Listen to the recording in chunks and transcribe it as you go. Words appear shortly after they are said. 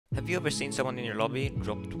Have you ever seen someone in your lobby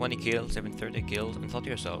drop 20 kills, even 30 kills, and thought to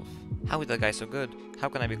yourself, how is that guy so good? How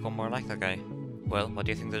can I become more like that guy? Well, what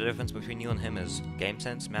do you think the difference between you and him is? Game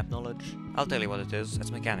sense? Map knowledge? I'll tell you what it is,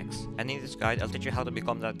 it's mechanics. And in this guide, I'll teach you how to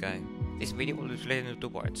become that guy. This video will be split into two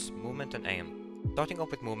parts, movement and aim. Starting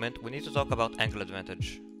off with movement, we need to talk about angle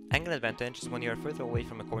advantage. Angle advantage is when you are further away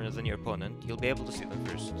from a corner than your opponent, you'll be able to see them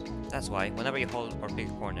first. That's why, whenever you hold or pick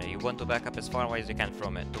a corner, you want to back up as far away as you can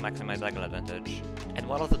from it to maximize angle advantage. And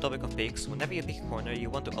while on the topic of picks, whenever you pick a corner, you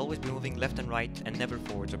want to always be moving left and right and never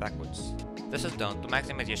forwards or backwards. This is done to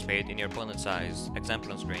maximize your speed in your opponent's eyes,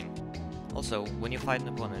 example on screen. Also, when you fight an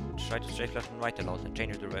opponent, try to strafe left and right a lot and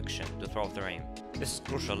change your direction to throw off their aim. This is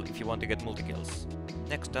crucial if you want to get multi-kills.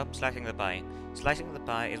 Next up, slicing the pie. Slicing the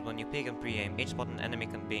pie is when you pick and pre-aim each spot an enemy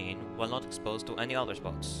can be in while not exposed to any other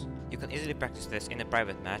spots. You can easily practice this in a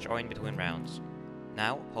private match or in between rounds.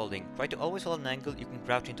 Now, holding. Try to always hold an angle you can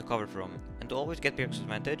crouch into cover from, and to always get Peeker's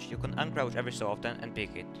advantage, you can uncrouch every so often and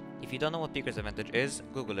peek it. If you don't know what Peeker's advantage is,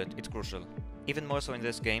 Google it, it's crucial. Even more so in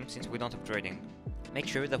this game since we don't have trading. Make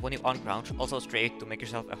sure that when you uncrouch, also straight to make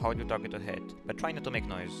yourself a harder target to hit, but try not to make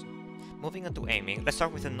noise. Moving on to aiming, let's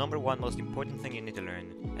start with the number one most important thing you need to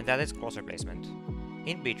learn, and that is crosshair placement.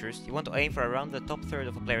 In beaters, you want to aim for around the top third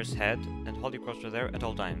of a player's head and hold your crosshair there at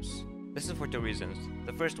all times. This is for two reasons.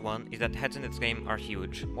 The first one is that heads in this game are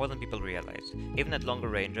huge, more than people realize. Even at longer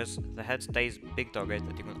ranges, the head stays a big target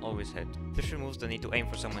that you can always hit. This removes the need to aim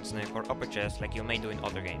for someone's neck or upper chest like you may do in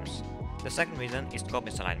other games. The second reason is scope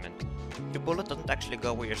misalignment. Your bullet doesn't actually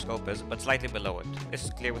go where your scope is, but slightly below it. This is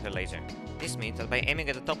clear with a laser. This means that by aiming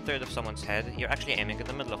at the top third of someone's head, you're actually aiming at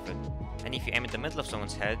the middle of it. And if you aim at the middle of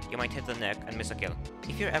someone's head, you might hit the neck and miss a kill.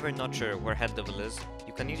 If you're ever not sure where head level is,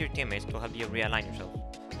 you can use your teammates to help you realign yourself.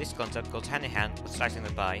 This concept goes hand in hand with slicing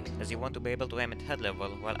the pie, as you want to be able to aim at head level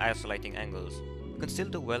while isolating angles. You can still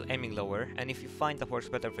do well aiming lower, and if you find that works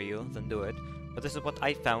better for you, then do it, but this is what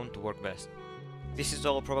I found to work best. This is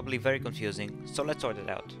all probably very confusing, so let's sort it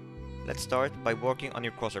out. Let's start by working on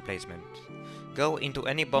your crosshair placement. Go into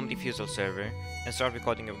any bomb defusal server and start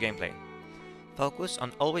recording your gameplay. Focus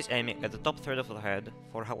on always aiming at the top third of the head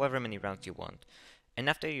for however many rounds you want, and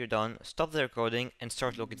after you're done, stop the recording and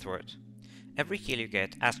start looking through it. Every kill you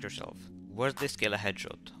get, ask yourself, was this kill a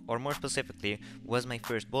headshot? Or more specifically, was my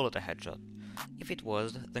first bullet a headshot? If it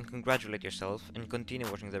was, then congratulate yourself and continue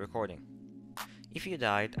watching the recording. If you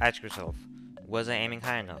died, ask yourself, was I aiming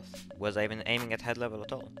high enough? Was I even aiming at head level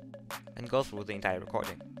at all? And go through the entire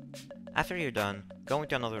recording. After you're done, go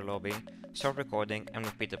into another lobby, start recording and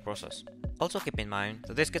repeat the process. Also keep in mind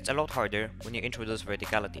that this gets a lot harder when you introduce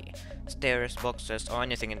verticality, stairs, boxes or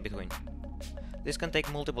anything in between. This can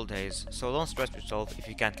take multiple days, so don't stress yourself if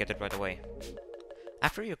you can't get it right away.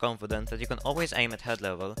 After you're confident that you can always aim at head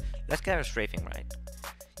level, let's get our strafing right.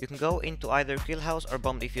 You can go into either kill house or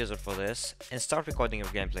bomb diffuser for this, and start recording your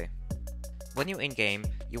gameplay. When you're in game,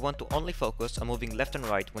 you want to only focus on moving left and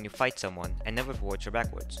right when you fight someone, and never forwards or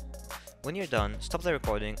backwards. When you're done, stop the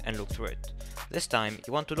recording and look through it. This time,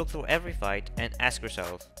 you want to look through every fight and ask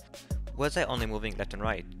yourself, was I only moving left and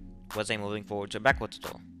right? Was I moving forwards or backwards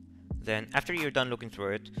at all? Then, after you're done looking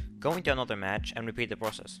through it, go into another match and repeat the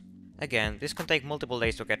process. Again, this can take multiple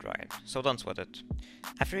days to get right, so don't sweat it.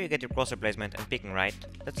 After you get your crosshair placement and picking right,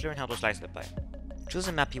 let's learn how to slice the pie. Choose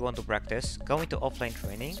a map you want to practice, go into offline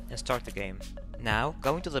training and start the game. Now,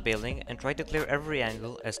 go into the building and try to clear every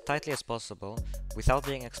angle as tightly as possible without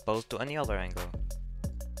being exposed to any other angle.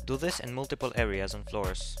 Do this in multiple areas and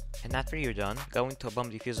floors. And after you're done, go into a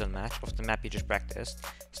bomb defusal match of the map you just practiced,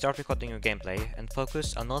 start recording your gameplay and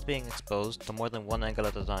focus on not being exposed to more than one angle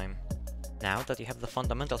at a time. Now that you have the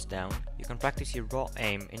fundamentals down, you can practice your raw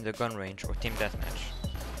aim in the gun range or team deathmatch,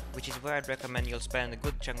 which is where I'd recommend you'll spend a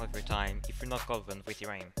good chunk of your time if you're not confident with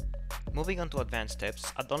your aim. Moving on to advanced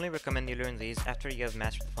tips, I'd only recommend you learn these after you have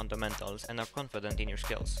mastered the fundamentals and are confident in your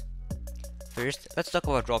skills. First, let's talk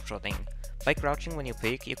about dropshotting. By crouching when you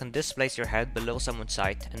peek, you can displace your head below someone's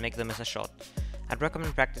sight and make them miss a shot. I'd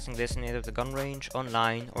recommend practicing this in either the gun range,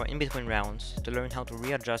 online, or in between rounds to learn how to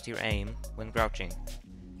readjust your aim when crouching.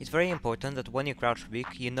 It's very important that when you crouch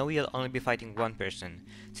peek, you know you'll only be fighting one person,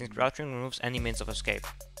 since crouching removes any means of escape.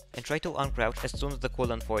 And try to uncrouch as soon as the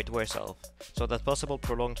cooldown for it wears off, so that possible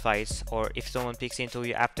prolonged fights, or if someone peeks into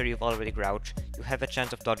you after you've already crouched, you have a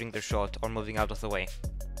chance of dodging their shot or moving out of the way.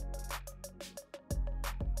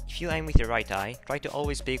 If you aim with your right eye, try to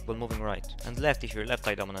always peek while moving right, and left if you're left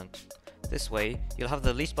eye dominant. This way, you'll have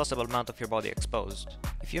the least possible amount of your body exposed.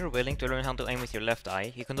 If you're willing to learn how to aim with your left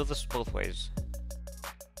eye, you can do this both ways.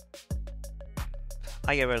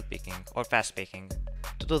 IRL peeking, or fast peeking.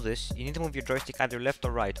 To do this, you need to move your joystick either left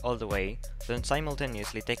or right all the way, then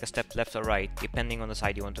simultaneously take a step left or right depending on the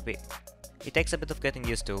side you want to be. It takes a bit of getting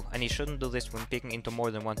used to, and you shouldn't do this when picking into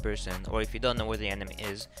more than one person, or if you don't know where the enemy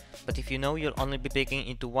is, but if you know you'll only be picking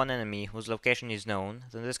into one enemy whose location is known,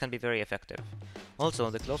 then this can be very effective.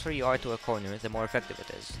 Also, the closer you are to a corner, the more effective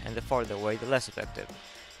it is, and the farther away, the less effective.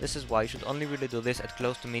 This is why you should only really do this at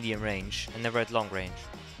close to medium range, and never at long range.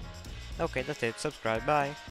 Okay, that's it, subscribe, bye!